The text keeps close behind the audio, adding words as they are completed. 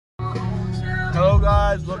Hello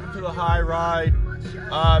guys, welcome to the high ride.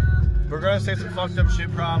 We're gonna say some fucked up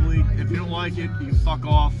shit probably. If you don't like it, you can fuck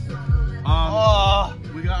off.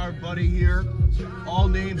 We got our buddy here. All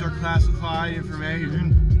names are classified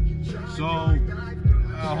information. So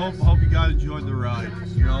I hope you guys enjoyed the ride,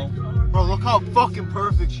 you know? Bro, look how fucking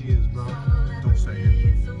perfect she is, bro. Don't say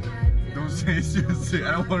it. Don't say it seriously.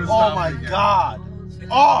 I don't want to stop. Oh my god.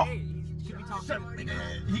 Oh!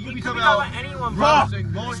 He could be talking about about anyone, bro.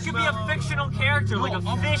 This could be a fictional character, like a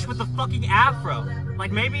fish with a fucking afro.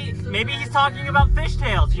 Like maybe he's talking about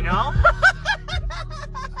fishtails, you know?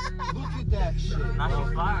 Look at that shit. Not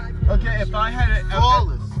too far. Okay, if I had it,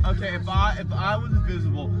 flawless. Okay, if I was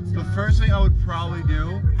invisible, the first thing I would probably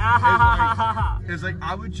do is like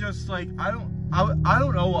I would just like I don't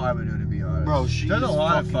know what I would do, to be honest. Bro, there's a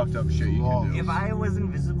lot of fucked up shit you can do. If I was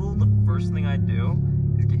invisible, the first thing I'd do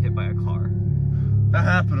is get hit by a car. That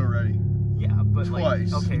happened already. Yeah, but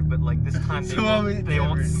twice. Like, okay, but like this time they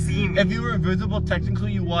won't see me. If you were invisible,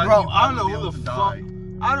 technically you would. Bro, I don't know who the fuck.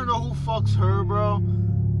 I don't know who fucks her, bro.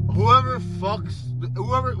 Whatever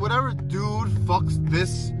dude fucks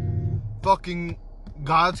this fucking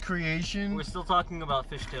God's creation. We're still talking about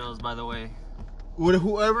fishtails, by the way.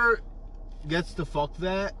 Whoever gets to fuck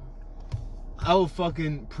that, I will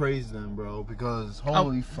fucking praise them, bro, because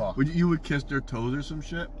holy fuck. You would kiss their toes or some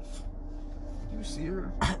shit? You see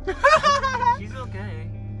her? She's okay.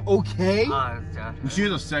 Okay? She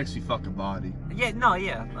has a sexy fucking body. Yeah, no,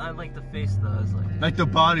 yeah. I like the face though. It's like the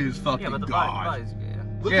body is fucking yeah, but the God. body's yeah.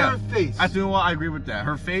 Look at her face. I think I agree with that.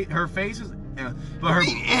 Her face is, but her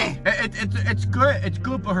it's good. It's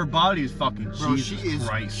good, but her body is fucking. Bro, Jesus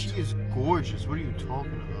Christ. She is gorgeous. What are you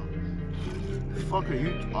talking about? The fuck are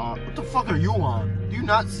you? What the fuck are you on? Do you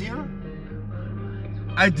not see her?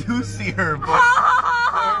 I do see her, but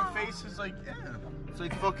her face is like. Yeah. It's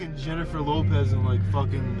like fucking Jennifer Lopez and like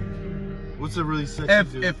fucking. What's a really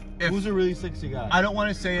sexy dude? Who's a really sexy guy? I don't want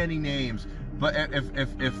to say any names, but if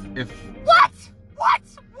What?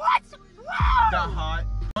 That hot.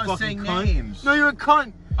 I'm not saying cunt. names. No, you're a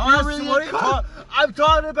cunt. You're really a cunt. I'm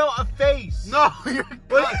talking about a face. No, you're a cunt.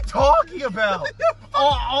 What are you talking about?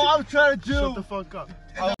 all I'm trying to do. Shut the fuck up.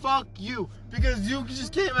 Fuck you, because you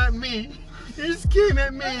just came at me. You just came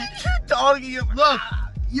at me. You're talking about. Look.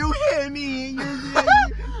 You hit me.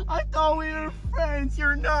 I thought we were friends.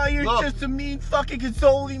 You're not. You're just a mean fucking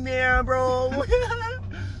consoling man, bro.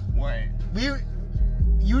 Wait.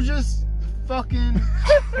 You just fucking.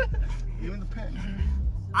 Give me the pen.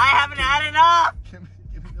 I haven't had enough.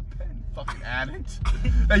 Give me the pen, fucking addict.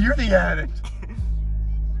 Hey, you're the addict.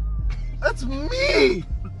 That's me.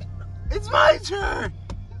 It's my turn.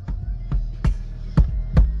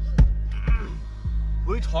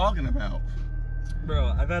 What are you talking about?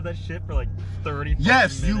 Bro, I've had that shit for like 30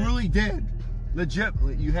 Yes, minutes. you really did. Legit,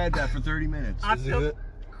 you had that for 30 minutes. I feel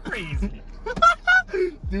crazy.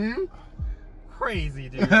 Do you? Crazy,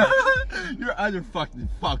 dude. Your eyes are fucking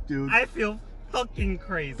fucked, dude. I feel fucking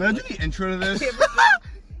crazy. Did I do the intro to this?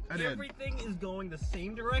 Everything is going the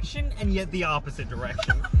same direction and yet the opposite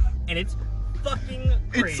direction. And it's fucking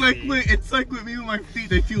crazy. It's like with me and my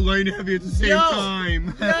feet, they feel light and heavy at the same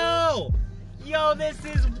time. Yo, this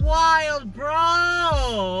is wild,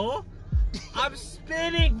 bro! I'm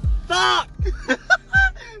spinning. Fuck!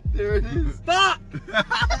 There it is. Fuck!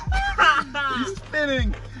 He's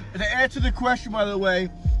spinning. And to answer the question, by the way,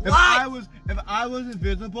 if I was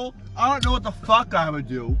invisible, I don't know what the fuck I would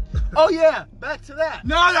do. Oh yeah, back to that.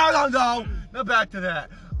 No, back to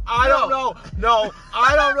that. I don't know. No,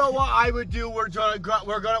 I don't know what I would do. We will drop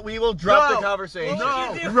the conversation.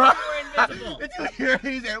 What would you do Bro. if you were invisible? Did you hear?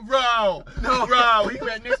 He said, "Bro, no, bro." He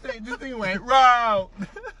went. This thing went, "Bro."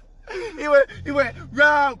 He went,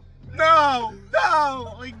 "Bro, no."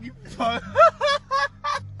 Like you fuck.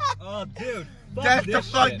 Oh, dude. That's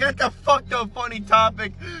the fucked up funny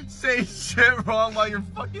topic. Say shit wrong while you're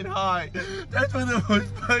fucking high. That's one of the most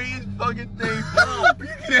funniest fucking things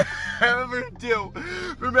you can ever do.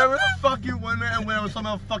 Remember the fucking one man when I was talking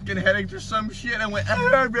about fucking headaches or some shit and I went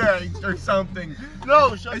headaches or something?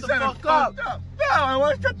 No, shut the fuck up. No, I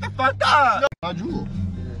want to shut the fuck up. My jewel.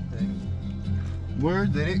 Where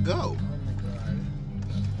did it go?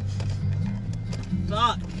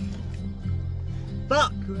 Fuck.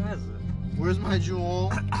 Fuck. Who has it? Where's my jewel?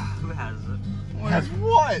 Who has it? Has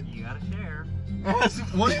what? You gotta share.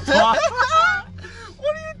 What are you talking?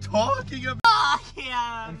 What are you talking about? Oh,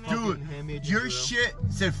 yeah, Dude, your shit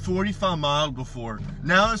said 45 miles before.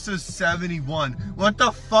 Now it says 71. What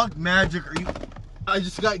the fuck magic are you? I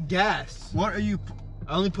just got gas. What are you?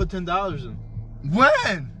 I only put $10 in.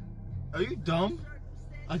 When? Are you dumb?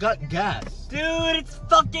 I got gas. Dude, it's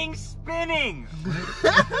fucking spinning.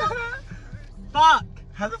 Fuck!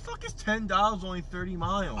 How the fuck is $10 only 30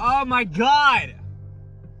 miles? Oh my god!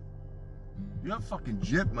 You got fucking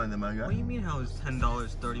jip, my guy. What do you mean how is $10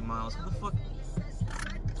 30 miles?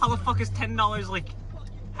 How the fuck is $10 like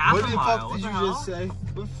half What a the mile? fuck What did the you hell? just say?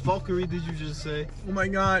 What fuckery did you just say? Oh my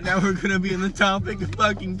god, now we're gonna be in the topic of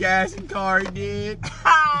fucking gas and car, dude.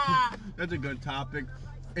 That's a good topic.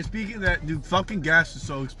 And speaking of that, dude, fucking gas is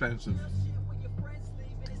so expensive.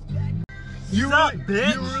 What's up,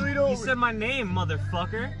 bitch? You really don't. You said my name,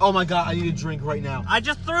 motherfucker. Oh my god, I need a drink right now. I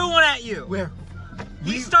just threw one at you. Where?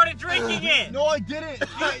 You started drinking it. No, I didn't. You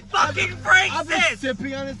fucking I've been racist.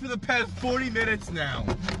 sipping on this for the past 40 minutes now.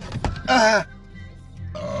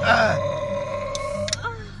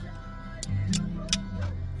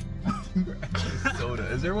 Soda.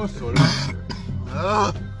 Is there more soda?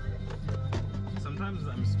 Sometimes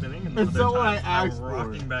I'm spinning and It's other not what I times asked I'm for.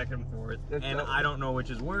 rocking back and forth. That's And not- I don't know which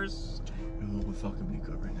is worse. You know what would fucking be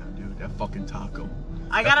good right now, dude? That fucking taco.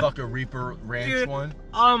 I That gotta. fucking Reaper Ranch Dude. one.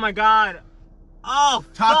 Oh my god. Oh,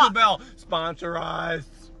 Taco fuck. Bell. Sponsorized.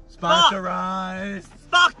 Sponsorized.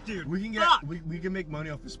 Fuck, dude. We can get Fuck. we can make money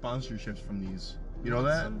off the sponsorships from these. You know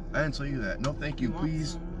that? some? I didn't tell you that. No, thank you. You want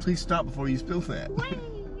Please, some? please stop before you spill that.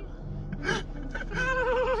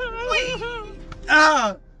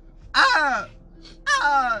 Ah! Ah!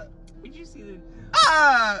 Ah! Did you see the?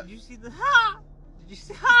 Ah! Did you see the? Ha! Did you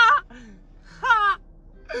see? Ha! Ha!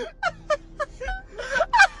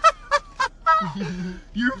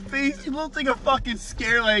 Your face, you look like a fucking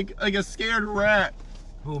scare, like a scared rat.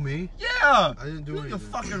 Who, me? Yeah. I didn't do You look like a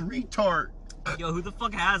anything. fucking retard. Yo, who the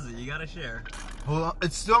fuck has it? You gotta share. Hold on.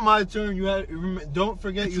 It's still my turn. You had. Don't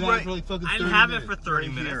forget It's you had right. it for like fucking 30 I didn't have minutes. it for 30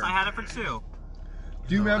 Right minutes. here. I had it for 2.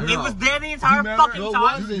 Do you No, remember? It No. was there the Do entire you remember- fucking No,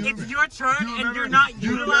 time. was it? It's your turn, Do you and remember- you're not do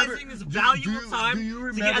you utilizing remember- this do- valuable do- time do you to get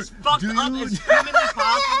remember- as fucked do up you- as humanly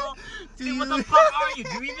possible. Do Dude, what you- the fuck are you? Do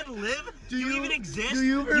you even live? Do you you- even exist? do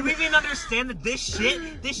you Do you remember- even understand that this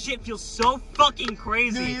shit feels so fucking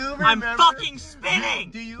crazy? Do you I'm remember- fucking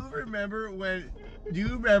spinning. Do you remember when? Do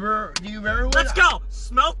you remember when? Let's go.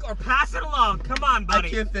 Smoke or pass it along. Come on, I buddy.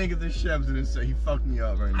 can't think of the chef's gonna say. He fucked me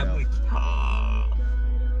up right now. I'm like,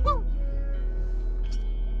 Woo.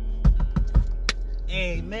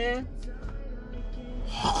 Hey, man.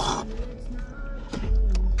 What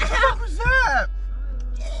the fuck was that?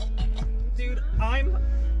 Dude, I'm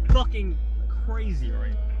fucking crazy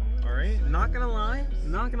right now. Alright? Not gonna lie.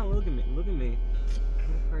 Not gonna look at me. Look at me.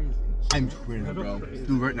 I'm crazy. I'm twinning, bro. Dude,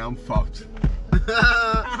 right now I'm fucked.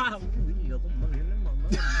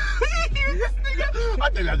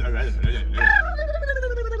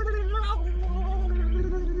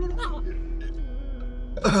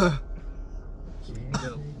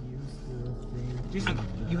 Jason,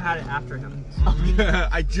 you had it after him.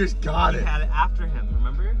 I just got You it. had it after him,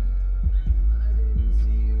 remember?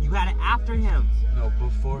 You had it after him. No,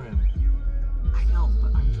 before him. I know,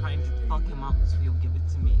 but I'm trying to fuck him up so he'll give it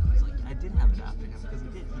to me. He's like, I did have it after him, because he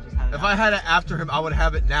did. He just had it If I had it after him, I would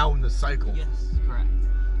have it now in the cycle. Yes, correct.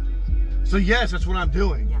 So yes, that's what I'm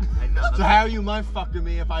doing. Yeah, I know. So how are you mind fucking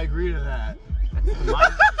me if I agree to that? That's the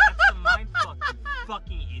mind fuck, you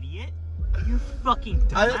fucking idiot. You fucking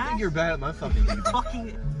dumbass. I don't think you're bad at my fucking game.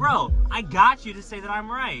 Fucking bro, I got you to say that I'm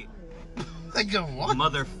right. Like a what?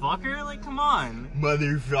 Motherfucker, like come on.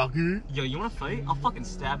 Motherfucker. Yo, you wanna fight? I'll fucking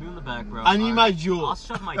stab you in the back, bro. I need Alright? my jewel. I'll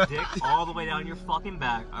shove my dick all the way down your fucking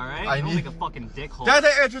back, alright? I You don't need- make a fucking dick hole. That's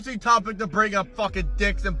an interesting topic to bring up, fucking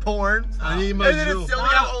dicks and porn. I need my And then jewel. it's silly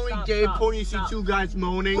Stop, how only stop, gay stop, porn you see stop. two guys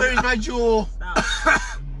moaning. Where's my jewel? Stop.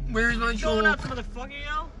 Where's my Going jewel? out, motherfucker,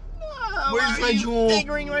 yo. Where's my jewel?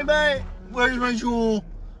 Fingering my butt. Where's my jewel?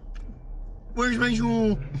 Where's my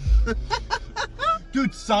jewel?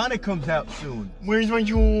 Dude, Sonic comes out soon. Where's my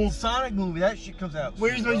jewel? Sonic movie, that shit comes out soon.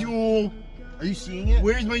 Where's my jewel? Are you seeing it?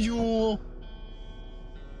 Where's my jewel?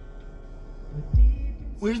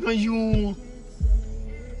 Where's my jewel?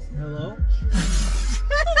 Hello?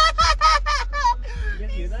 You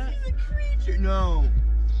guys hear that? He's a creature. No.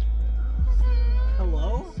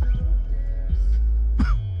 Hello?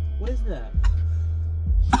 What is that?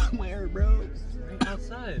 Where, bro? Right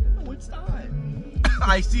outside. What's that?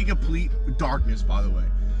 I see complete darkness, by the way.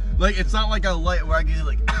 Like, it's not like a light where I get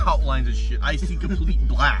like outlines of shit. I see complete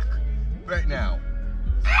black right now.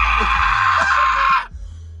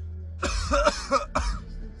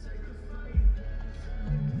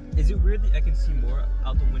 Is it weird that I can see more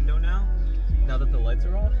out the window now that the lights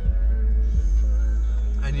are off?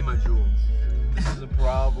 I need my jewel. This is a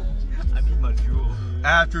problem. I need my jewel.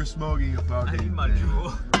 After smoking a fucking. I need my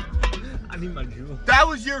jewel. I need my jewel. That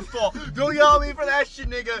was your fault. Don't yell at me for that shit,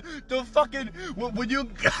 nigga. Don't fucking. When you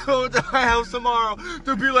go to my house tomorrow,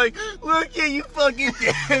 they'll be like, look at you fucking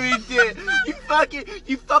damn it, you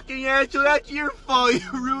You fucking asshole, that's your fault.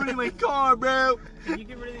 You're ruining my car, bro. Can you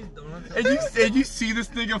get rid of these donuts? And you see this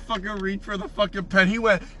nigga fucking reach for the fucking pen. He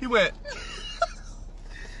went.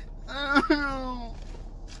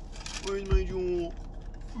 Where's my jewel?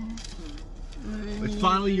 It's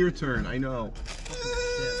finally your turn, I know.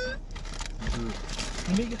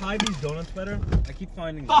 Can we hide these donuts better? I keep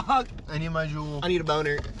finding them. Fuck! I need my jewel. I need a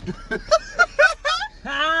boner.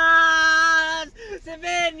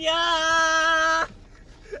 Savannah!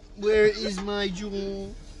 Where is my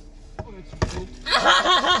jewel?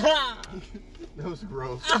 That was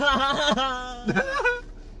gross. That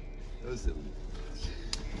was silly.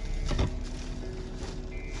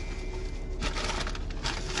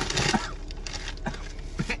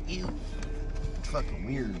 You fucking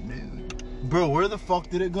weird, dude. Bro, where the fuck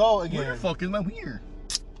did it go again? Where the fuck is my weird?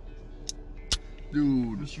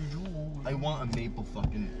 Dude. What's your jewel? I want a maple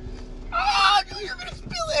fucking. Ah, dude, you're gonna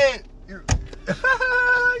spill it! You're gonna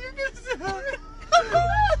spill it!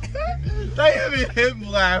 Not even him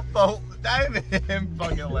laugh, folks. Not even him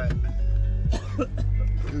fucking laugh.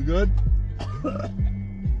 You good? The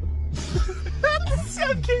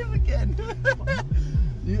sound came again.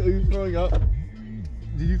 Are you throwing up?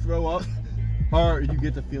 Did you throw up? Or did you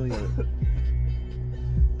get the feeling of it?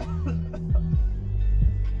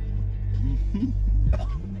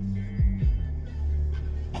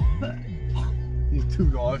 He's too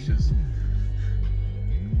nauseous.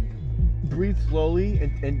 Breathe slowly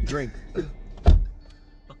and drink.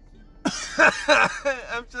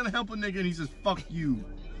 I'm trying to help a nigga and he says, fuck you.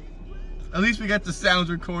 At least we got the sounds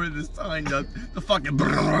recorded this time, the fucking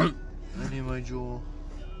I need my jewel.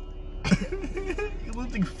 You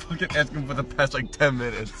look like fucking asking for the past like 10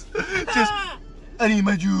 minutes. Just, I need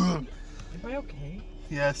my jewel. Am I okay?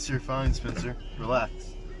 Yes, you're fine, Spencer. Relax.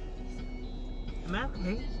 Am I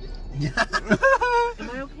okay? Yeah. Am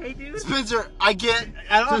I okay, dude? Spencer, I don't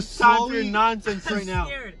have Just time for slowly- your nonsense I'm right now.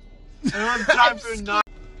 scared. I don't have time for your nonsense.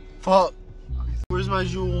 Fuck. Where's my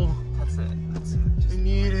jewel? That's it. I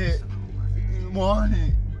need it. I want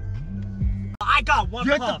it. I got one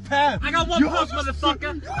Get puff. the pen. I got one You puff, just-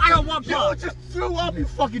 motherfucker. I got one You puff. just threw up, you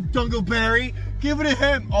fucking dungleberry. Give it to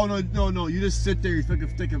him. Oh, no. You just sit there. You fucking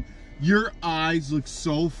stick him. Your eyes look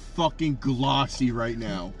so fucking glossy right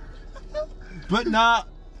now. But not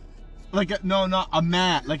like not a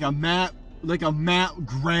matte. Like a matte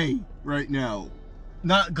gray right now.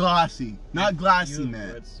 Not glossy. Not glassy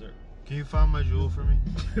matte. Can you find my jewel for me?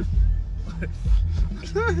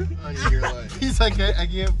 I need your life. He's like, I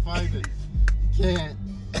can't find it. Can't.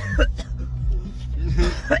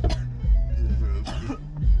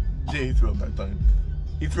 Yeah, he threw up that time.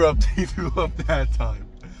 He threw up that time.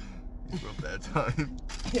 He threw up that time.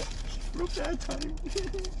 He threw up that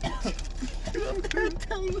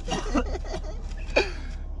time.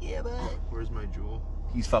 Yeah, but Where's my jewel?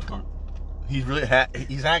 he's fucking. He's really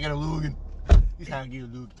he's hacking a Lugan. He's hacking a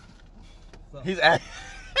Lugan. He's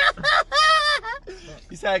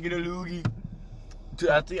he's hacking a loogie. Dude,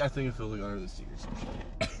 I think it feels like under the seat or some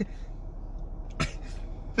shit.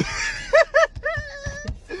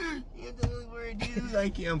 You don't know where it is. I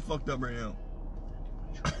can't. I'm fucked up right now.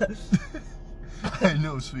 I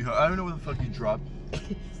know, sweetheart. I don't know where the fuck you dropped.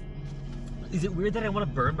 Is it weird that I want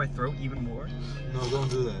to burn my throat even more? No, don't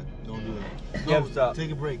do that. Don't do that. Yeah, No, stop.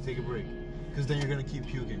 Take a break. Take a break. Because then you're gonna keep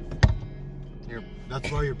puking. That's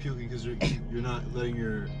why you're puking, because you're not letting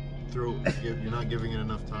your throat. You're not giving it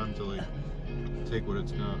enough time to like take what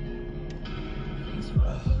it's got.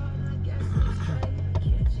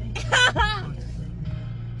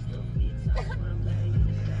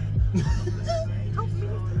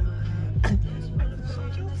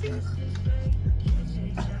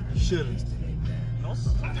 You shouldn't. No,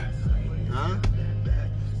 Huh?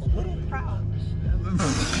 a little proud. I'm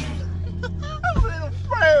a little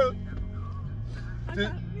proud. Did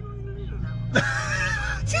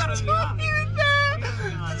you hear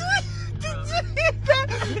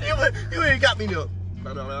that? You ain't got me no.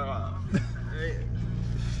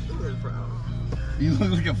 You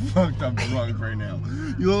look like a fucked up drunk right now.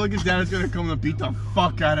 You look like his dad's gonna come and beat the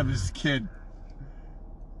fuck out of his kid.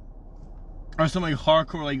 Or some like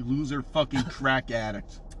hardcore like loser fucking crack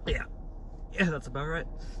addict. Yeah. Yeah, that's about right.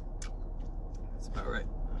 That's about right.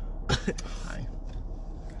 Hi.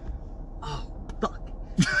 Oh, fuck.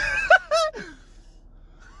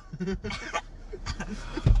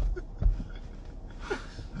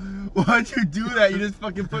 Why'd you do that? You just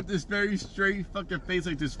fucking put this very straight fucking face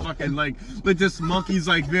like this fucking like this monkey's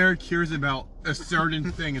like very curious about a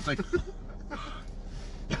certain thing. It's like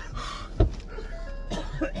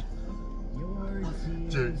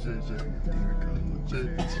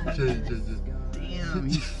Damn. Damn,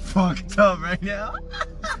 he's fucked up right now.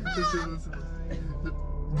 Listen.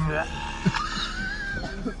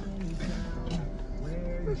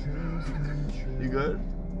 You good?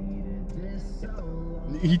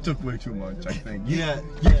 He took way too much, I think. Yeah.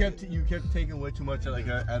 You kept taking way too much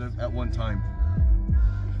at one time.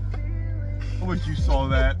 I wish you saw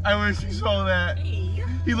that. I wish you saw that. He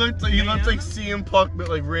looked like CM Punk, but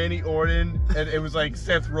like Randy Orton, and it was like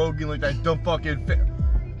Seth Rogen, like that dumb fucking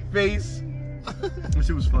face. That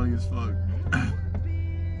shit was funny as fuck.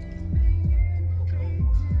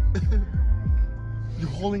 You're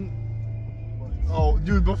holding. Oh,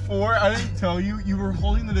 dude! Before I didn't tell you, you were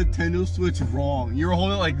holding the Nintendo Switch wrong. You were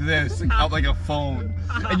holding it like this, like, out like a phone,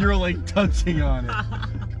 and you were like touching on it.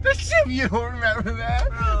 That shit, you don't remember that?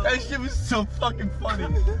 That shit was so fucking funny.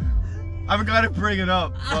 I forgot to bring it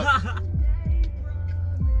up. But...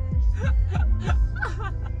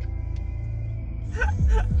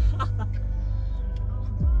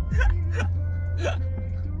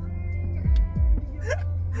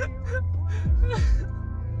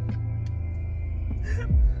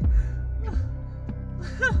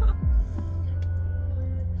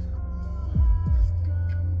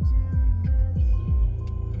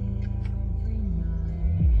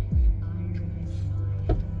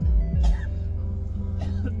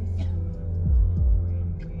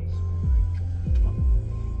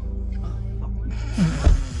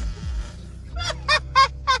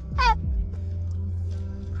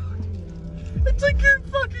 It's like you're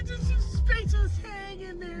fucking just space is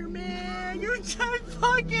hanging there, man. You're just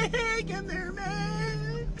fucking hanging there,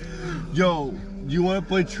 man. Yo, do you want to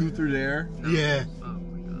play Truth or Dare? Yeah.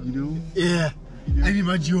 You do? Yeah. I need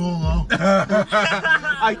my jewel though.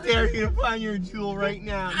 I dare you to find your jewel right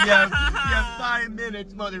now. You have 5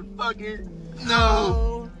 minutes, motherfucker.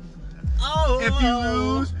 No. Oh.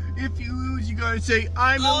 If you lose, you gotta say,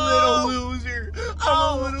 I'm a little loser.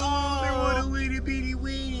 I'm a little loser. What a little bitty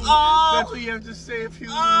weenie. That's what you have to say if you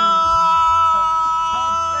lose.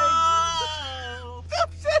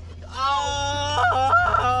 Stop saying.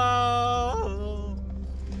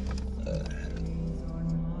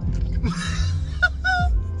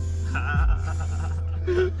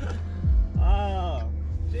 Oh,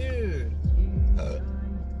 dude.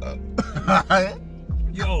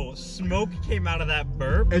 Yo, smoke came out of that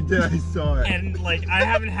burp. And then I saw it. And like, I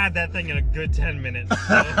haven't had that thing in a good 10 minutes.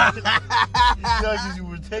 So. Yeah, because you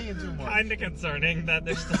were taking too much. Kinda concerning that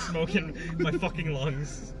there's still smoke in my fucking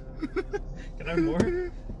lungs. Can I have more?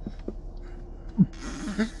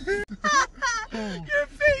 Your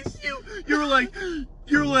face, you're like.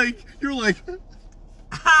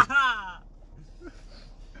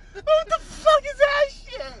 What the fuck is that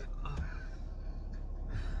shit?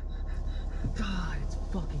 God, it's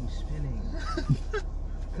fucking spinning.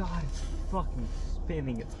 God, it's fucking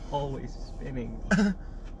spinning. It's always spinning.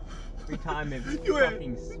 Every time it's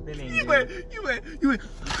fucking spinning. You went.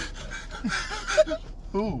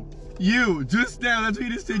 Who? You, just now, that's what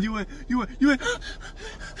you just did. You went.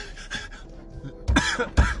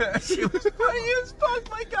 That shit was funny as fuck,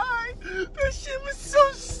 my guy. That shit was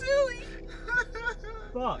so silly.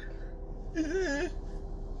 Fuck.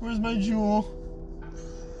 Where's my jewel?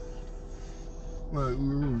 Well,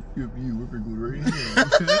 we're good right here.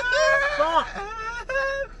 Fuck.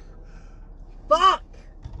 Fuck.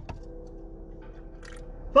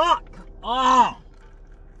 Fuck. Oh.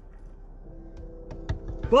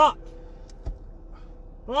 Fuck.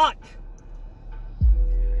 Fuck.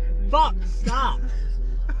 Fuck. Stop.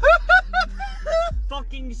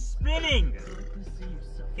 Fucking spinning.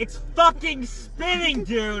 It's fucking spinning,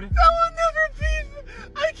 dude. That will never be.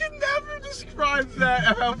 I can never describe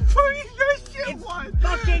that. How funny that shit was.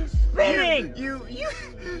 Fucking spinning.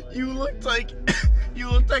 You looked like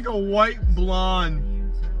a white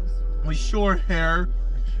blonde with short hair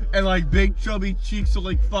and like big chubby cheeks. So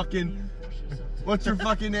like fucking. What's your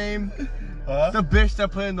fucking name? The bitch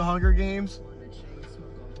that played in the Hunger Games.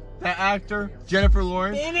 That actor, Jennifer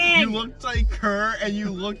Lawrence. Spinning. You looked like her, and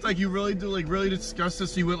you looked like you really do like really disgusted.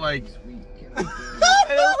 So you went like. And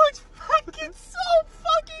it looks fucking so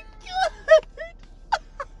fucking good.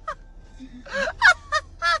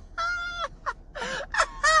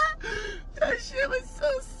 That shit was so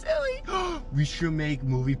silly. We should make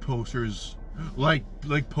movie posters, like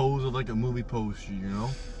pose of like a movie poster, you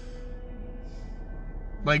know?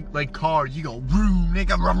 Like cars, you go vroom,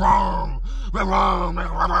 nigga, vroom, vroom,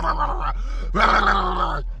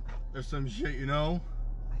 vroom, or some shit, you know?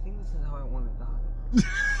 I think this is how I want to die.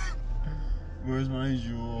 Where's my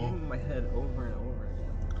jewel? Hitting my head over and over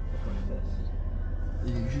again. Like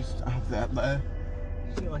this. You should stop that, lad.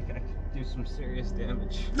 I feel like I could do some serious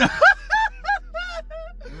damage.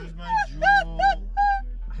 Where's my jewel?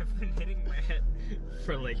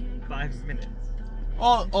 for like 5 minutes.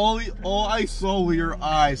 All I saw were your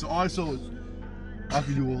eyes. All I saw was, I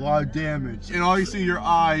can do a lot of damage. And all you see your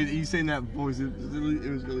eyes, you saying that voice, it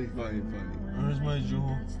was really funny. Where's my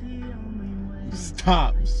jewel?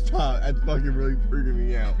 Stop. That's fucking really freaking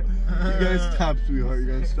me out. You gotta stop, sweetheart. You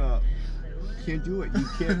gotta stop. You can't do it.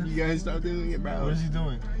 You gotta stop doing it, bro. What is he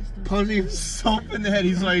doing? Punching himself in the head.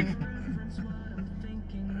 He's like,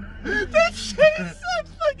 that shit is so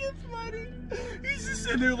fucking funny. He's just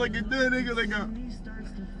sitting there like a dead nigga, like a.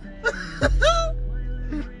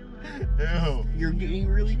 Ew. You're getting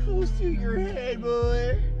really close to your head,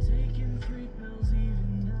 boy.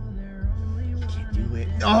 You can't do it.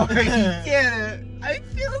 Oh, you get it. I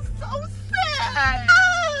feel so sad.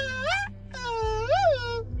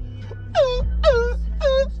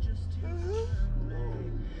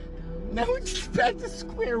 Now we're just back to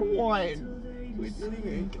square one. We didn't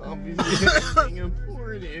even accomplish anything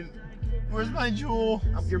important. Where's my jewel?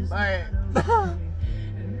 Up your butt.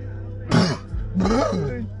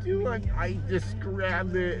 Dude, I just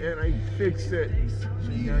grabbed it and I fixed it. So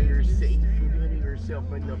now you're safe from hitting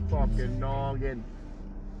yourself in the fucking noggin.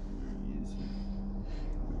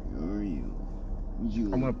 Where are you?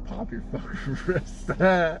 I'm gonna pop your fucking wrist.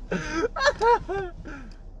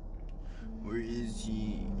 Where is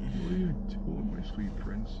he? What are you doing, my sweet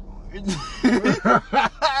prince?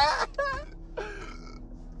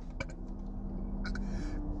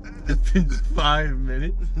 It's been 5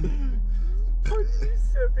 minutes. Punch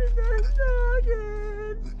yourself in the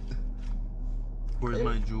noggin. Where's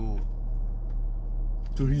my jewel?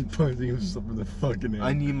 Dude, he's punching himself in the fucking head.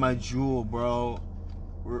 I need my jewel, bro.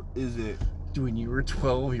 Where is it? Dude, when you were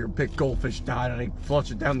 12, your big goldfish died and I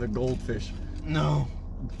flushed it down the goldfish. No.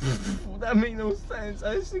 That made no sense.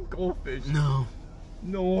 I said goldfish. No.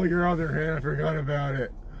 No, your other hand, I forgot about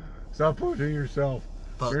it. Stop punching yourself.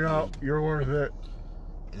 Fuck You're worth it.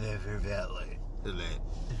 Never valley.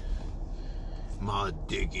 My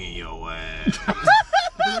dick in your ass.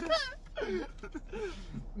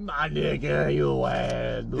 My nigga, you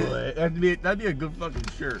ass, boy. That'd be a good fucking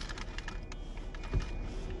shirt.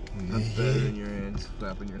 That's better than your hands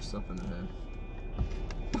slapping yourself in the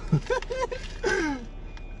head.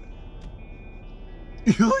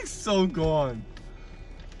 You look so gone.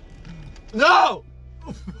 No!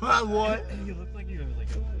 What? You look like you have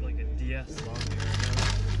like a DS song.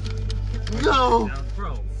 No! Now,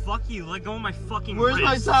 bro, fuck you. Let go of my fucking Where's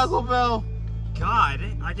my wrist. Taco Bell? God,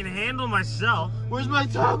 I can handle myself. Where's my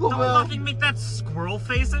Taco Don't Bell? fucking make that squirrel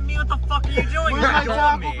face at me. What the fuck are you doing? Where's my You're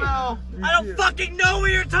Taco me. Bell? I don't fucking know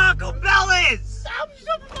where your Taco Bell is!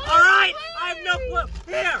 Alright? I have no clue.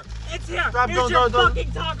 Here! It's here! Stop, Here's don't, your don't.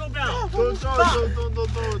 fucking Taco Bell! Don't throw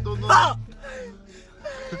it, don't. Fuck!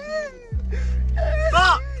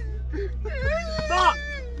 Fuck! Fuck!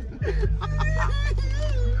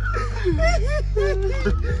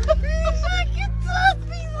 Fucking toss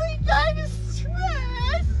me like I'm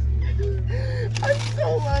stressed. I'm so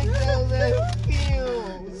like how that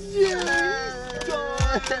feels. Yes.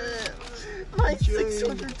 My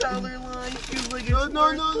 $600 line feels like it's No,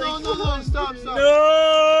 stop. No!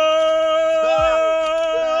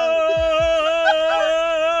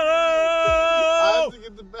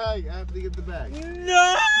 I have to get the bag.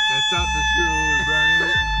 No! That's not the truth,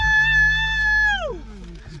 Brandon.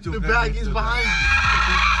 The bag is behind you.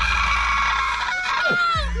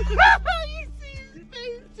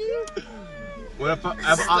 What if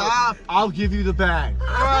I'll give you the bag. you.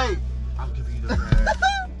 Alright. I'll give you the bag.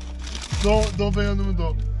 Don't bang on the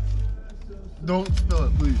window. Don't spill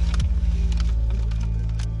it, please.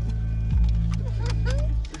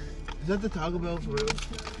 Is that the Taco Bell for real?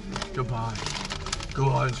 Goodbye. Go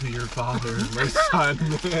on to your father, my son.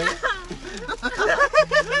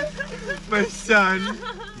 My son.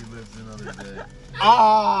 He lives another day.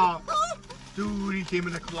 Ah! Dude, he came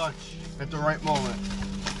in a clutch at the right moment.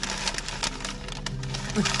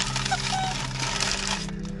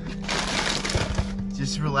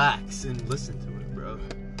 Just relax and listen to it, bro.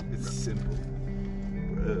 It's simple.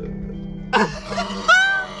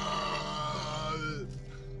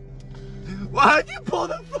 Why'd you pull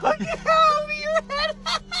the fucking hell out of your head?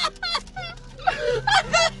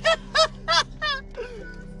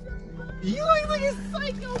 You look like a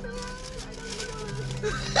psycho,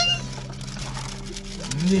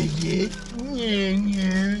 Nigga.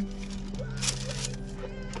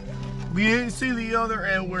 We didn't see the other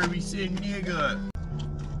end where we said nigga.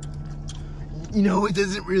 You know, it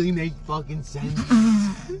doesn't really make fucking sense.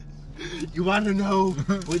 You wanna know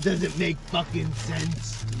what doesn't make fucking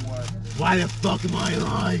sense? What? Why the fuck am I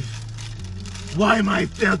alive? Why am I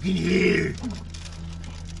fucking here?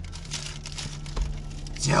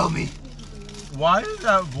 Tell me. Why is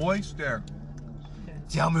that voice there?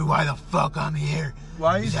 Tell me why the fuck I'm here.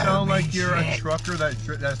 Why you sound like you're a trucker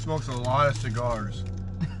that smokes a lot of cigars?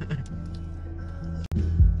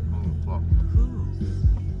 Oh, fuck.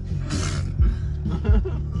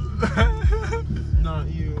 Not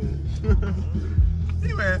you.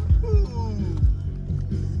 Anyway.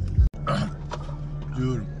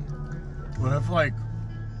 Dude, what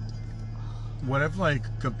if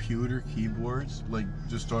computer keyboards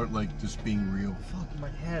just start just being real? Fuck, my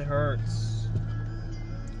head hurts.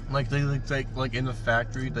 Like in the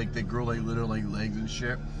factory, they grow little legs and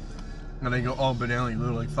shit. And they go all banana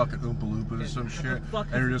little fucking Oompa Loompas or some shit.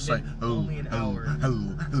 And they're just like, only an hour.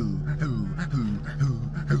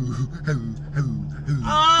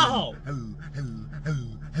 Oh!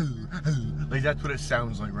 Like that's what it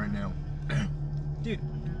sounds like right now. Dude,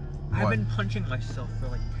 I've been punching myself for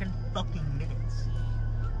like 10 fucking minutes.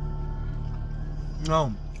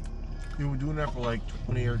 No, you were doing that for like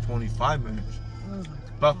 20 or 25 minutes.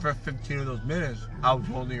 But for 15 of those minutes, I was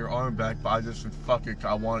holding your arm back, but I just said, fuck it,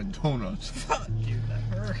 I wanted donuts. Fuck, dude, that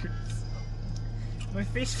hurts. My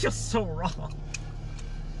face feels so raw.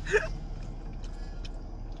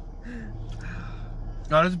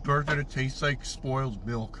 Not as burger, it tastes like spoiled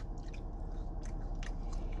milk.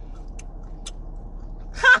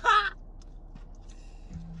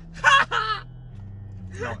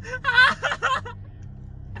 No.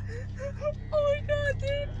 Oh my god,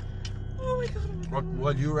 dude. Oh my god.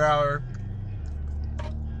 Would you rather?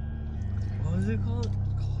 What was it called?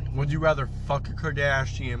 Would you rather fuck a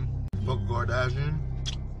Kardashian? Fuck Kardashian?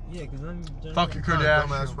 Yeah, because I'm Jennifer. Fuck a What kind of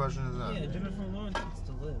dumbass Kardashian. question is that? Yeah, Jennifer Lawrence gets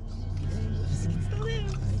to live. She gets to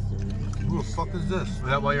live. Who the fuck is this? Is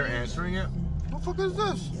that why you're answering it? Who the fuck is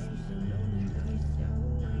this?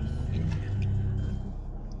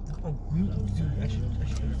 Oh, dude, I should.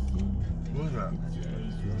 Who's that?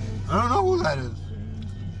 I don't know who that is.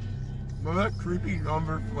 Remember that creepy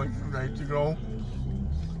number from like 2 nights ago?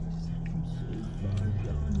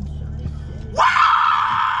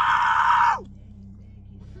 Wow!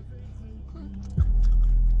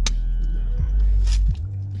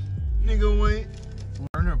 Nigga, wait.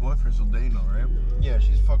 Her and her boyfriend's still dating though, right? Yeah,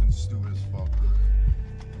 she's fucking stupid as fuck.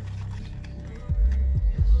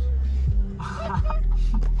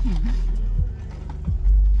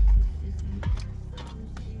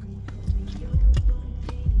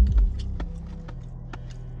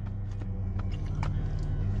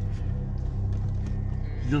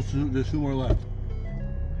 There's 2 more left.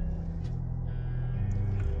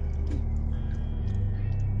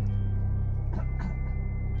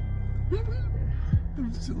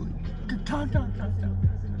 I'm silly. Calm down.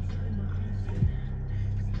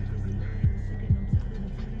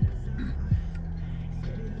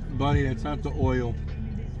 Buddy, that's not the oil.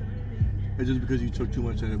 It's just because you took too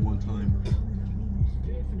much at one time.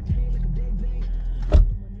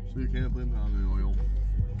 So you can't blame it on the oil.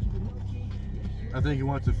 I think you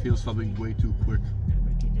want to feel something way too quick.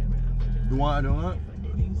 You want a donut?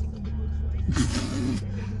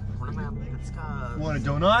 Want a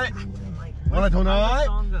donut? Want a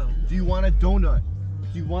donut? Do you want a donut?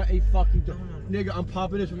 Do you want a fucking donut? Nigga, I'm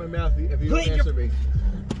popping this in my mouth if you don't answer me.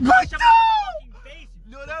 What?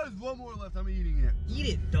 No, that was 1 more left. I'm eating it. Eat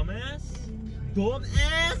it, dumbass.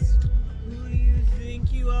 Dumbass? Who do you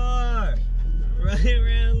think you are? Running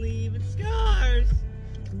around leaving scars.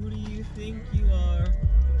 Who do you think you are?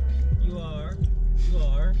 You are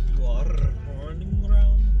running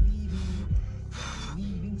around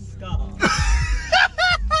leaving scars.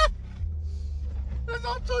 That's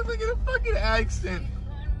all talking in a fucking accent.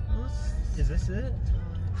 Is this it?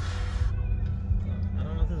 I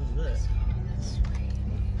don't know if this is it.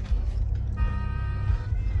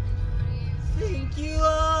 Think you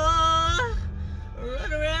are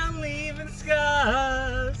run around leaving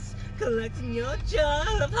scars, collecting your jar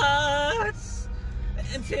of hearts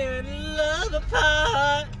and tearing love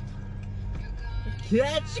apart.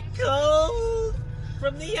 Catch a cold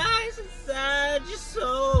from the ice inside your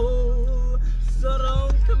soul, so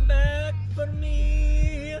don't come back for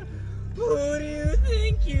me. Who do you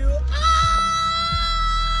think you are?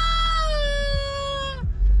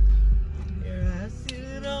 You're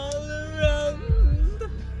acid all around.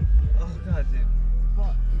 Oh god, dude.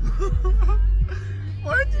 Fuck.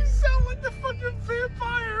 Why did you sound like the fucking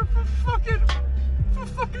vampire for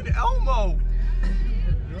fucking Elmo?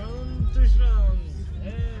 Grown to strong,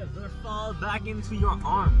 ever fall back into your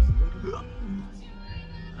arms. Alright.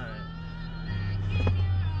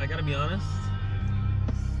 I gotta be honest.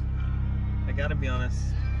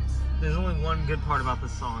 There's only one good part about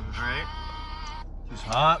this song, alright? She's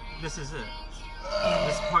hot. This is it.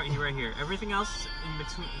 This part here, right here. Everything else in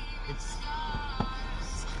between, it's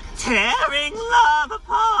tearing love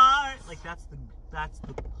apart. Like that's the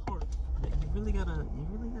part that you really gotta,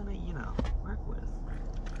 you know, work with.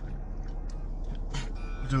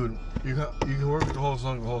 Dude, you can work with the whole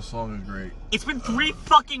song. The whole song is great. It's been 3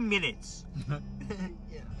 fucking minutes. No,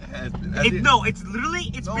 it's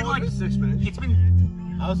literally, it's been like 6 minutes. It's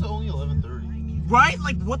been. How's it only 11:30? Right?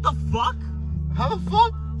 Like what the fuck? How the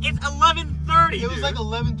fuck? It's 11:30. It was like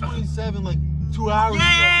 11:27, like 2 hours ago.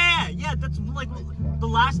 Yeah. That's like the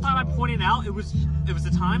last time I pointed out. It was the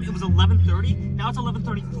time. It was 11:30. Now it's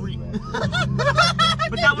 11:33.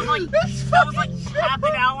 But that was like half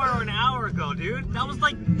an hour or an hour ago, dude.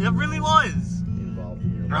 That really was.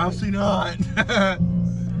 Honestly not.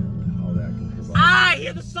 I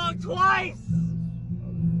hear the song twice.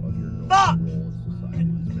 Fuck.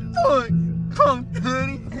 Fuck,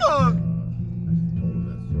 Danny. Fuck.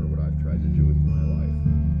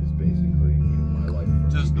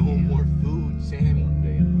 There's no more food, Sammy.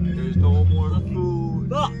 There's no more food.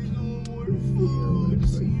 Fuck. There's no more food,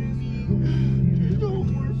 Sammy. There's no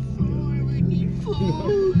more food. We need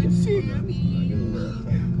food, Sammy.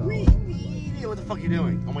 We need it. What the fuck are you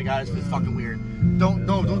doing? Oh my god, it's fucking weird. Don't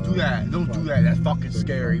do that. Don't do that. That's fucking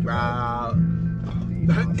scary, bro.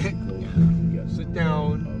 Sit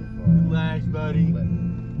down. Relax, buddy.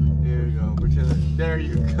 There you go. Pretend. There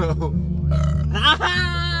you go.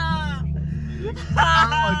 I don't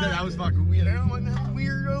like that. That was fucking weird. I don't like that.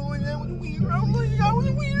 Weird. I don't like that. Was weird. I don't like that.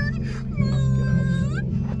 Was weird.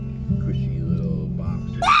 Cushy little box.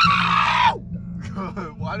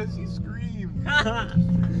 God, why does he scream?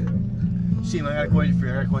 Shame, I got a question for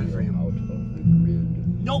you. I got a question for you.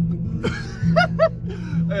 Nope.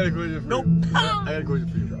 I got a question for Nope. you. I got a question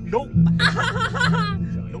for you. Nope.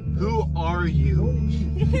 Who are you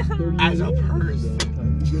as a person?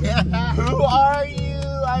 Who are you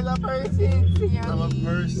as a person? I'm a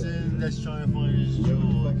person that's trying to find his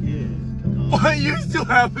jewel. What? You still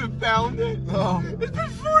haven't found it? No. It's been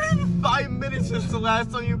 45 minutes since the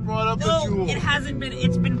last time you brought up the jewel. No, it hasn't been.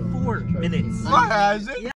 It's been 4 minutes. What has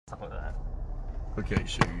it? Yeah. Something like that. Okay,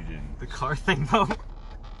 sure you didn't. The car thing, though.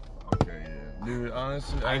 Okay, yeah. Dude,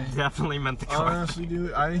 honestly, I definitely meant the car. honestly,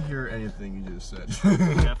 dude, I didn't hear anything you just said. I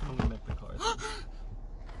definitely meant the car.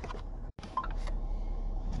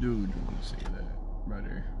 Dude, don't say that,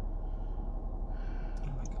 brother. Oh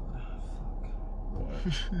my god, fuck. What?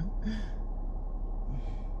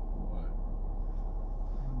 What?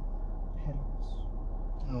 Head hurts.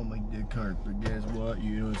 Oh, my dick hurts, but guess what?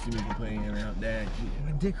 You don't see me complaining about that shit.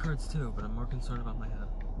 My dick hurts too, but I'm more concerned about my head.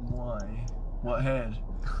 Why? What head?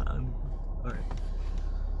 Alright.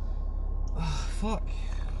 Oh, fuck.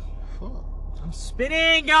 Fuck. I'm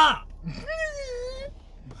spinning up!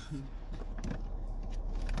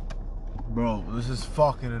 Bro, this is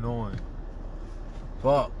fucking annoying.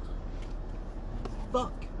 Fuck.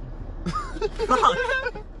 Fuck. Fuck.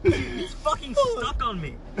 It's fucking stuck on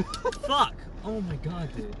me. Fuck. Oh my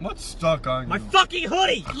god, dude. What's stuck on you? My fucking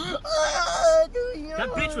hoodie!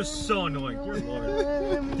 That bitch was so annoying. Dear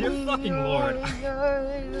Lord. Dear fucking Lord. Oh my god.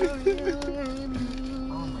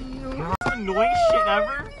 That's the annoying shit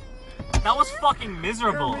ever? That was fucking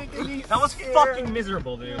miserable. That was fucking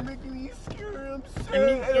miserable, dude. You're making me scared. I'm I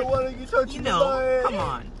mean, sad. I don't want to get touched. You know, come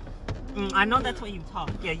on. I know that's what you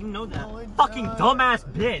talk. Yeah, you know that. Fucking dumbass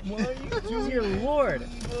bitch. Dear Lord.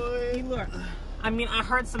 Dear Lord. I mean, I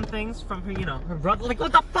heard some things from her, you know, her brother. Like,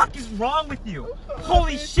 what the fuck is wrong with you?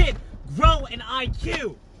 Holy shit. Grow an IQ. Why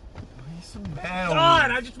are you so mad? God,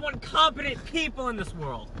 I just want competent people in this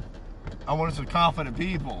world. I wanted some confident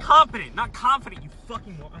people. Competent, not confident, you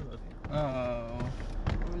fucking moron. Oh.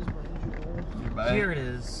 Here it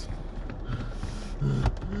is.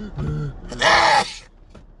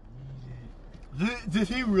 Did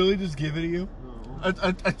he really just give it to you? I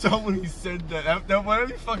thought when he said that would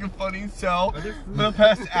be fucking funny as hell. For the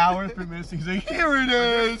past hour, 3 minutes, he's like, here it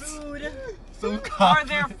is. Food. So Are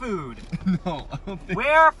there food? No, I don't think.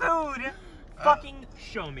 Where food? Fucking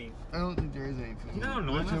show me. I don't think there is any food. You know how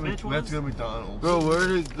annoying that bitch was? Let's go to McDonald's. Bro, where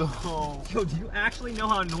did it go? Yo, do you actually know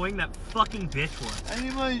how annoying that fucking bitch was? I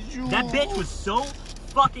need my jewel. That bitch was so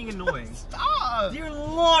fucking annoying. Stop. Dear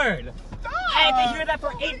Lord. Stop. I had to hear that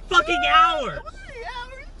for 8 fucking hours.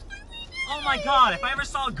 Oh my god, if I ever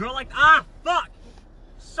saw a girl like fuck!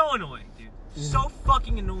 So annoying, dude. So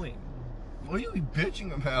fucking annoying. What are you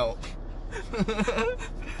bitching about?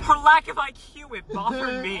 Her lack of IQ, it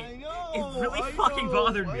bothered me. I know, It really I fucking know,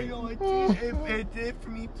 bothered me. I know, it did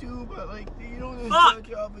for me too, but like, you don't Fuck.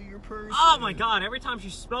 judge off of your person. Oh my god, every time she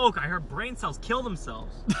spoke, I heard brain cells kill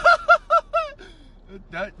themselves.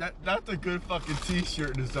 That's a good fucking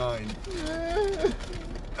t-shirt design. You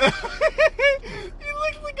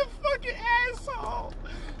look like a fucking asshole.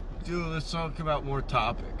 Dude, let's talk about more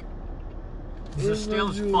topic. These are stale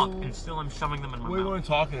as fuck, and still I'm shoving them in my What are mouth. you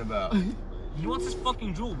talking about? He wants his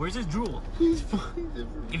fucking drool. Where's his drool? He's fucking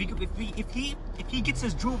different. If he gets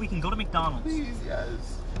his drool, we can go to McDonald's. Please,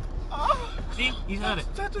 yes. See, he's had it.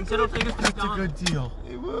 That's a He said he'll take us to That's a McDonald's. good deal.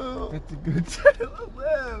 It will. That's a good deal.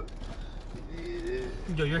 Wow.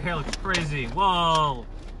 Yo, your hair looks crazy. Whoa.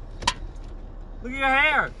 Look at your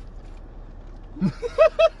hair.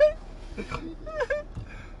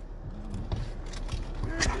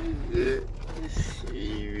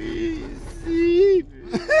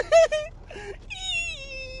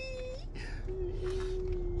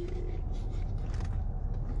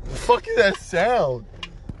 The fuck is that sound?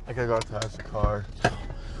 I gotta go attach the car.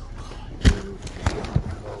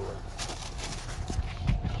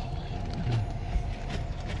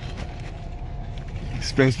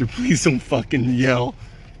 Spencer, please don't fucking yell.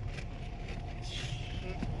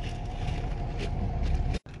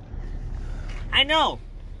 I know.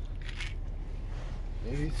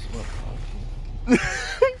 Maybe it's my coffee.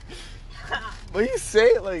 Why you say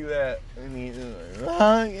it like that? I mean,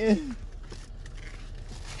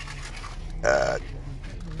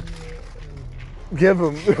 give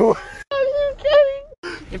him.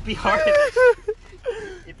 It'd be hard.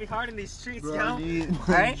 It'd be hard in these streets, Bro, yo. I need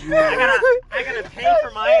Right? juice. I gotta pay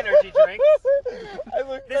for my energy drinks. I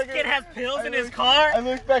look This back kid at, has pills in his car. I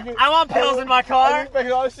look back at. I want pills in my I car. look back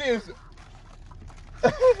at all I see is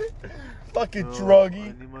fucking No, druggy.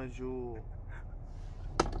 I need my jewel.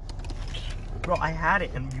 Bro, I had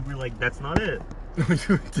it, and you were like, "That's not it."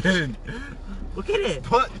 You didn't. Look at it.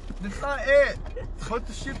 That's not it. Put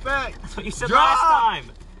the shit back. That's what you said Drop. last time.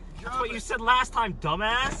 That's Drop what it. you said last time,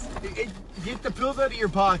 dumbass. Get the pills out of your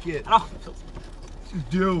pocket. Oh,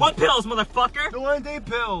 Dude. what pills, motherfucker? The 1 day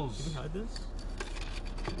pills. You had this?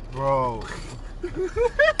 Bro.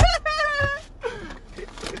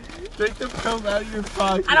 Take the pills out of your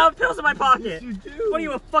pocket. I don't have pills in my pocket. You do. What are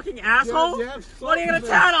you, a fucking asshole? Yeah, What are you gonna fuck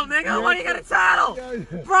tattle, that. nigga? What are you gonna tattle?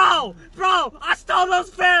 Yeah. Bro, I stole those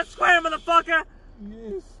fair and square, motherfucker. You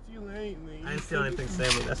didn't steal anything. I didn't steal anything,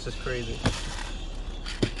 Sammy. That's just crazy.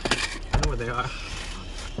 I know where they are.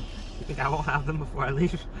 You think I won't have them before I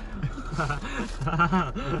leave?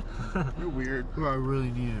 You're weird. Bro, I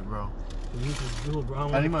really need it, bro. He needs his jewel, bro. I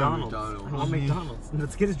want I need my McDonald's. McDonald's. I want McDonald's.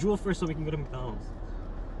 Let's get his jewel first so we can go to McDonald's.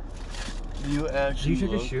 You Did actually you check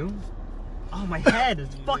his shoe? Oh, my head is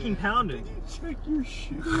fucking pounding. Check your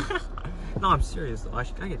shoe. No, I'm serious though. I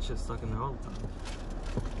get shit stuck in there all the time.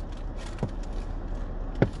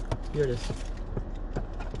 Here it is.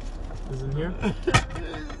 Is it in here? Is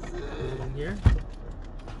it in here?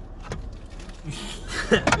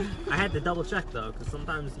 I had to double check though, because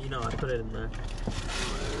sometimes, you know, I put it in there.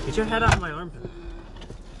 Get your head out of my armpit.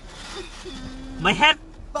 My head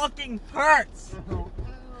fucking hurts!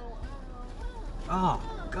 Oh,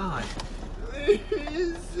 God.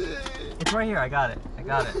 It's right here. I got it. I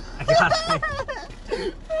got it.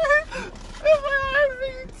 My arms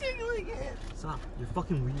are tingling it. Stop. You're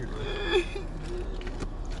fucking weird.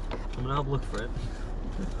 I'm gonna help look for it.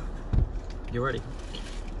 You ready?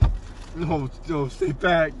 No, stay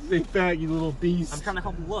back, you little beast. I'm trying to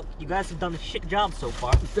help you look. You guys have done a shit job so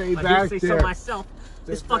far. Stay If I back do say there. so myself.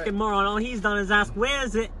 This Stay fucking back. moron, all he's done is ask, where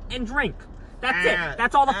is it, and drink. That's Ah, it.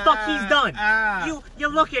 That's all the fuck he's done. You're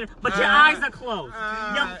looking, but your eyes are closed.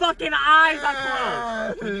 Your fucking eyes are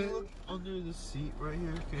closed. Can you look under the seat right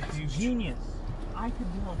here? Can you Genius. I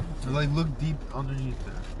could do all this. like look deep underneath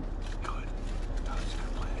there? Good. I was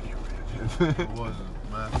gonna play to get rid of It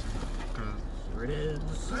wasn't massive. Here it is.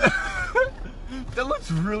 That looks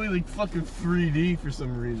really like fucking 3D for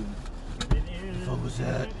some reason. What was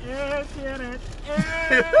that? Here it is.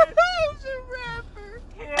 Who's a rapper?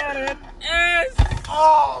 Here it is.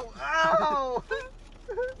 Oh! Ow!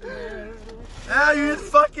 Ah, you just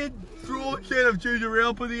fucking threw a can of ginger ale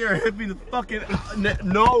up in the air, hit me in the fucking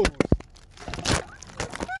nose.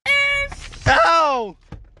 Ow!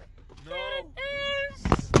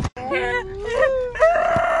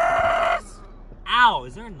 Ow,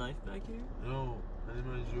 is there a knife back here? No, I need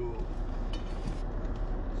my jewel.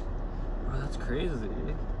 Bro, that's crazy.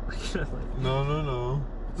 No.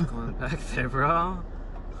 What's going back there, bro?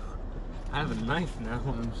 I have a knife now.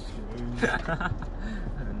 I'm scared. I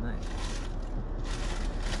have a knife.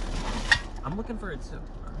 I'm looking for it too.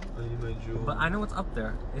 I need my jewel. But I know what's up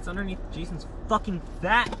there. It's underneath Jason's fucking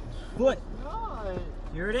fat foot.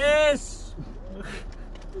 Here it is.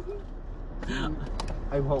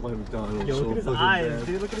 I want my McDonald's. Yo, look at his eyes,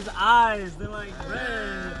 dude. Look at his eyes. They're like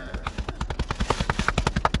red.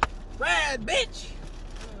 red, bitch.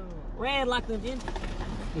 Red like the gin.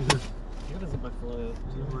 What is it, my flow?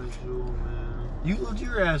 You lift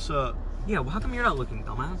your ass up. Yeah, well, how come you're not looking,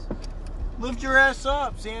 dumbass? Lift your ass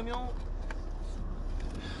up, Samuel.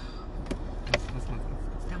 It's down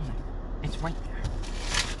there. It's right there.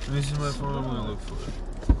 Let me see my phone. I'm gonna look for it.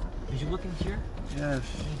 Did you look in here? Yes.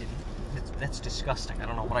 You didn't. That's disgusting. I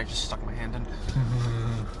don't know what I just stuck my hand in.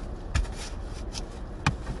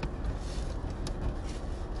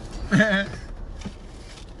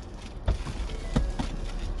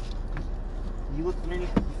 You looked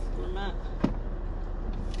underneath the floor mat?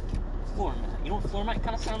 Floor mat. You know what floor mat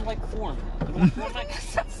kind of sounds like? Floor mat. You know what floor mat kind of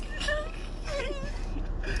sounds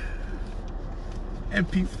like?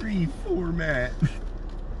 MP3 format.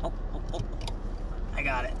 Oh. I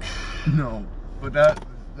got it. No, but that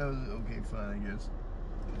was okay, fine, I guess.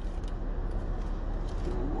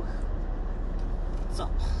 Ooh. What's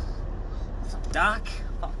up? What's up, Doc?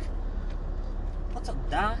 Fuck. What's up,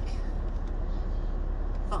 Doc?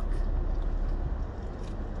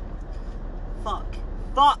 Fuck.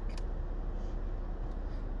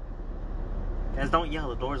 Guys, don't yell.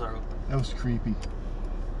 The doors are open. That was creepy.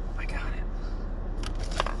 I got it.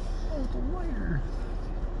 Oh, the lighter.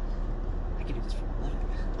 I can do this for a living.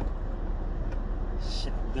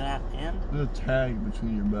 Shit, I'm good at and There's a tag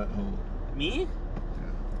between your butthole. me? Yeah.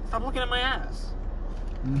 Stop looking at my ass.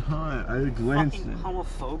 No, I glanced Fucking at it.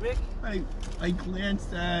 homophobic. I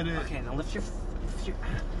glanced at it. Okay, now lift your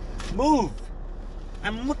move.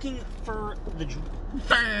 I'm looking for the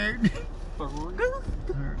Bird. burger. With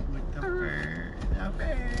the bird. The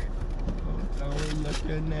bird. Oh, we're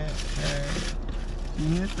looking at her. She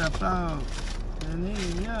hit the boat. And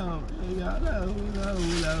then, yo, she got low.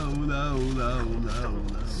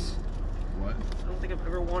 What? I don't think I've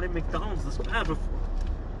ever wanted McDonald's this bad before.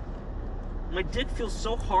 My dick feels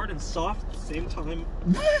so hard and soft at the same time.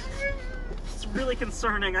 It's really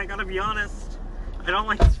concerning, I gotta be honest. I don't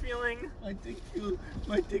like this feeling. My dick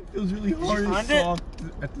feels really hard and find it? soft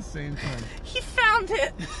at the same time. He found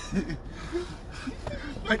it!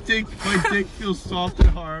 My dick feels soft and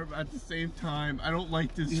hard at the same time. I don't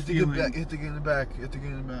like this You have to feeling. get back. You have to get in the back. You have to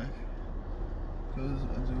get in the back. Cause I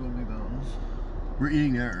have to go to McDonald's. We're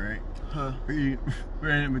eating that, right? Huh? We're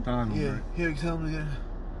at McDonald's, Yeah. right? Here, tell him to get.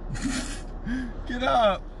 Get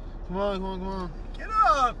up! Come on. Get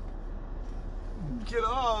up! Get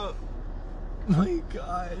up! My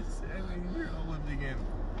God, Sammy, you're all lifting him.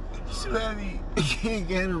 So heavy. You can't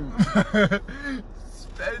get him.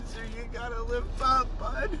 Spencer, you gotta lift up,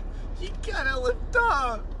 bud. You gotta lift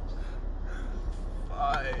up.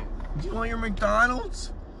 Fine. Do you want your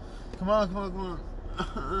McDonald's? Come on.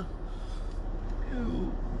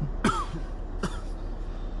 Ew.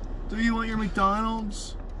 Do you want your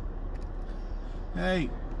McDonald's? Hey.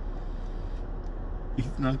 He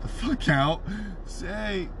knocked the fuck out.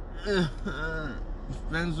 Say.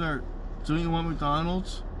 Spencer, do you want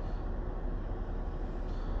McDonald's?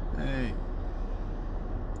 Hey.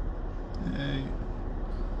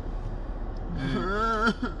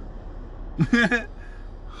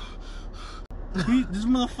 This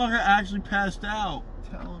motherfucker actually passed out.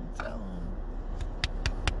 Tell him.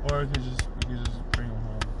 Or we could just bring him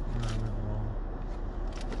home.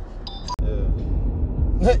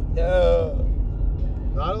 Yeah.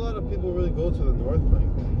 Not a lot of people really go to the North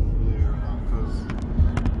Bank, believe it or not, because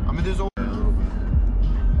I mean, there's always a little bit.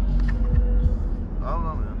 I don't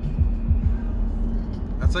know, man.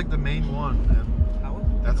 That's like the main one, man.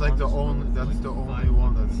 That's like the only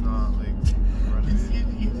one that's not like.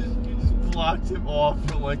 You just blocked him off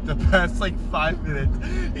for like the past like 5 minutes.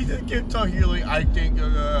 He just kept talking. You're like, I think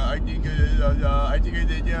I did,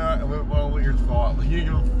 yeah. And what your thought? Like, you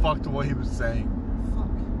didn't give a fuck to what he was saying.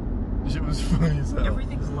 Fuck. This shit was funny as hell.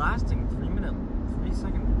 Everything's lasting 3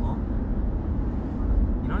 seconds long.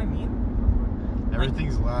 You know what I mean?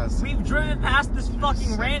 Everything's last. We've driven past this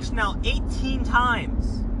fucking ranch now 18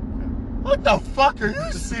 times. What the fuck are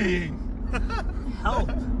you seeing?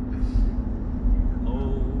 Help.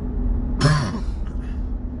 Oh.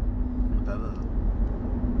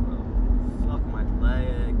 Fuck my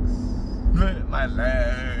legs. My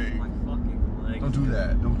leg. My fucking legs. Don't do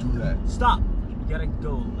that. Don't do that. Stop. You gotta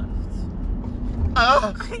go left.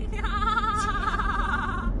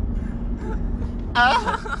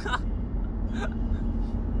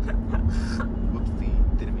 Whoopsie,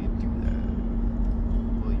 didn't mean to do that.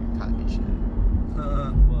 Well, you're cotton shit.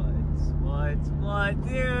 What,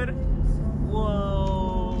 dude?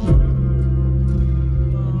 Whoa.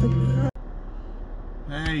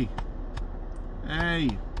 Hey,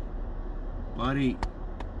 buddy.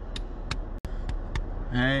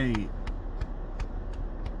 Hey.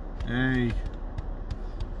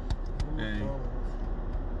 Hey.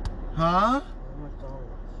 McDonald's. Huh?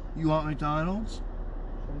 McDonald's. You want McDonald's?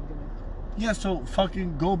 Can you get McDonald's? Yeah, so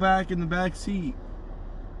fucking go back in the back seat.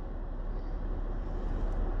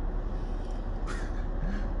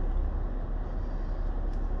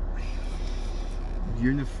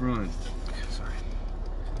 You're in the front. Sorry.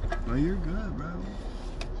 No, you're good, bro.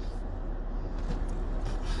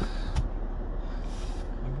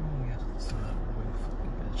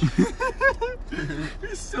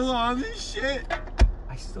 You're still on this shit.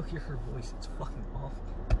 I still hear her voice. It's fucking awful.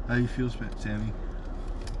 How you feel, Sammy?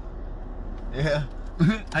 Yeah.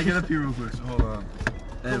 I get up here real quick, so hold on.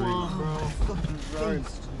 There Come we on, go. bro. Fucking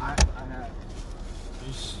Christ. I have.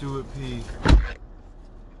 You stupid pee.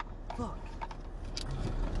 Fuck.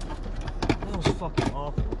 That was fucking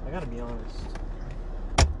awful. I gotta be honest.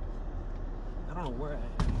 I don't know where I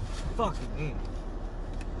fucking am.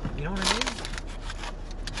 You know what I mean?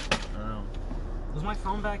 I don't know. Was my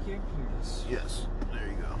phone back here? Here it is. Yes. There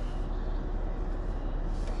you go.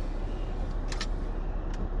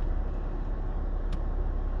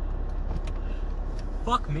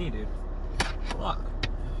 Fuck me, dude. Fuck.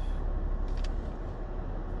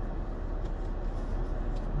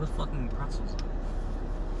 What fucking pretzels?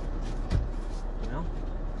 You know?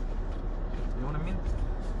 You know what I mean?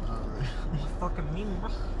 Alright. What do I fucking mean, bro?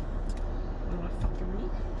 What do I fucking mean?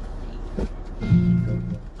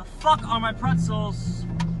 The fuck are my pretzels?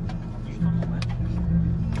 You throw them away.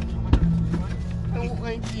 I don't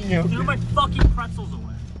like you. You threw my fucking pretzels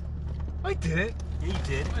away. I did. Yeah, you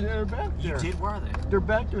did. They're back You there. did? Where are they? They're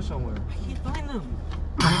back there somewhere. I can't find them.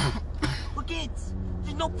 Look it.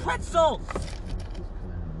 There's no pretzels.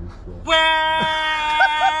 Where?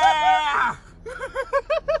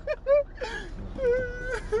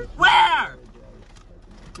 Where?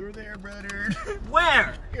 They're there, brother.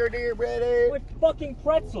 Where? You're there, brother. What fucking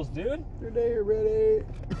pretzels, dude? They're there, brother.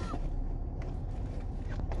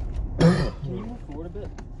 Can you move forward a bit?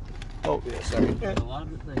 Oh, yeah, sorry. A lot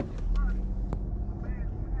of it, thank you.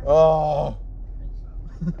 Oh.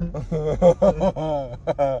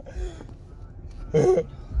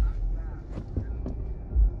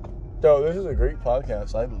 Yo, this is a great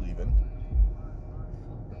podcast, I believe in.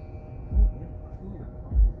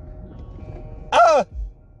 Ah!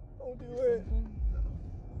 Don't do it.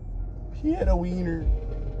 He had a wiener.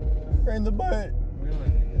 Right in the butt. We're not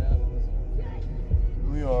gonna get out of this.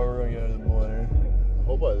 We are running out of the water. I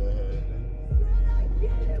hope I didn't hit anything.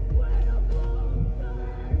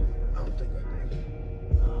 I don't think I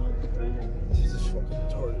did. This is fucking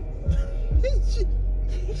retarded.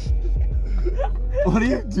 What are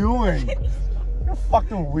you doing? You're a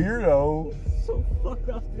fucking weirdo. So fucked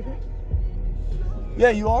up, dude. Yeah,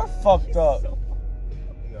 you are fucked up. So,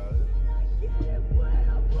 Got it.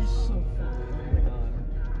 he's so fucked up. Oh my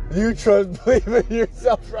god. You trust believe in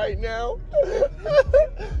yourself right now?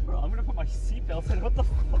 Bro, I'm gonna put my seatbelt in. What the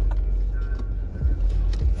fuck?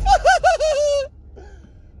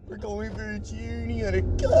 We're going for a journey on a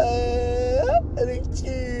club, on a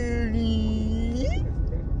journey.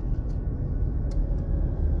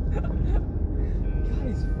 God,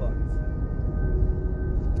 he's fucked.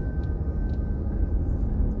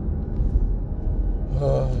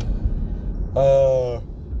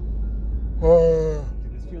 Dude,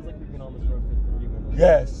 this feels like we've been on this road for 3 minutes.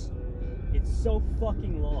 Yes. It's so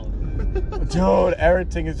fucking long. Dude,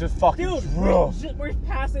 everything is just fucking Dude, rough. we're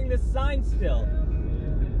passing this sign still.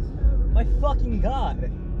 My fucking god.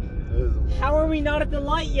 It is a How are we not at the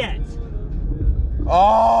light yet?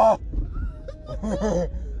 Oh!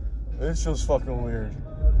 This feels fucking weird.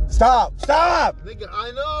 Stop! Stop! Nigga,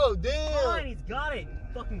 I know, Fine, damn! he's got it.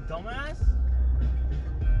 Fucking dumbass.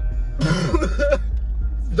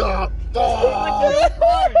 Stop! Like, Stop! you're in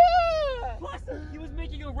cars. Plus, he was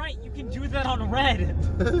making a right. You can do that on red.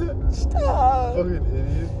 Stop! Fucking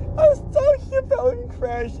idiot. I was talking about him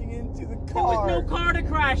crashing into the There was car. no car to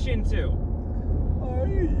crash into. Why are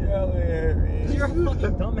you yelling at me? You're a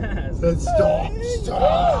fucking dumbass. Stop!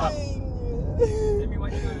 Stop! Timmy,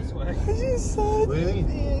 why'd you go this way? I just saw What do you the mean?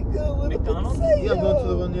 vehicle with McDonald's? a Yeah, I'm going to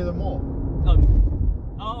the one near the mall.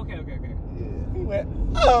 Oh, okay. Yeah. He went,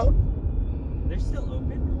 oh. They're still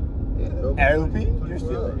open? Yeah, they're open Airplane?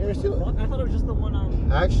 24 hours. Fuck, I thought it was just the one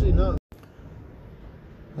on. Actually, no.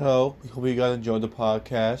 Hello, we hope you guys enjoyed the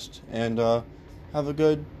podcast, and have a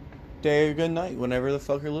good day or good night whenever the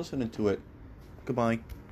fuck you're listening to it. Goodbye.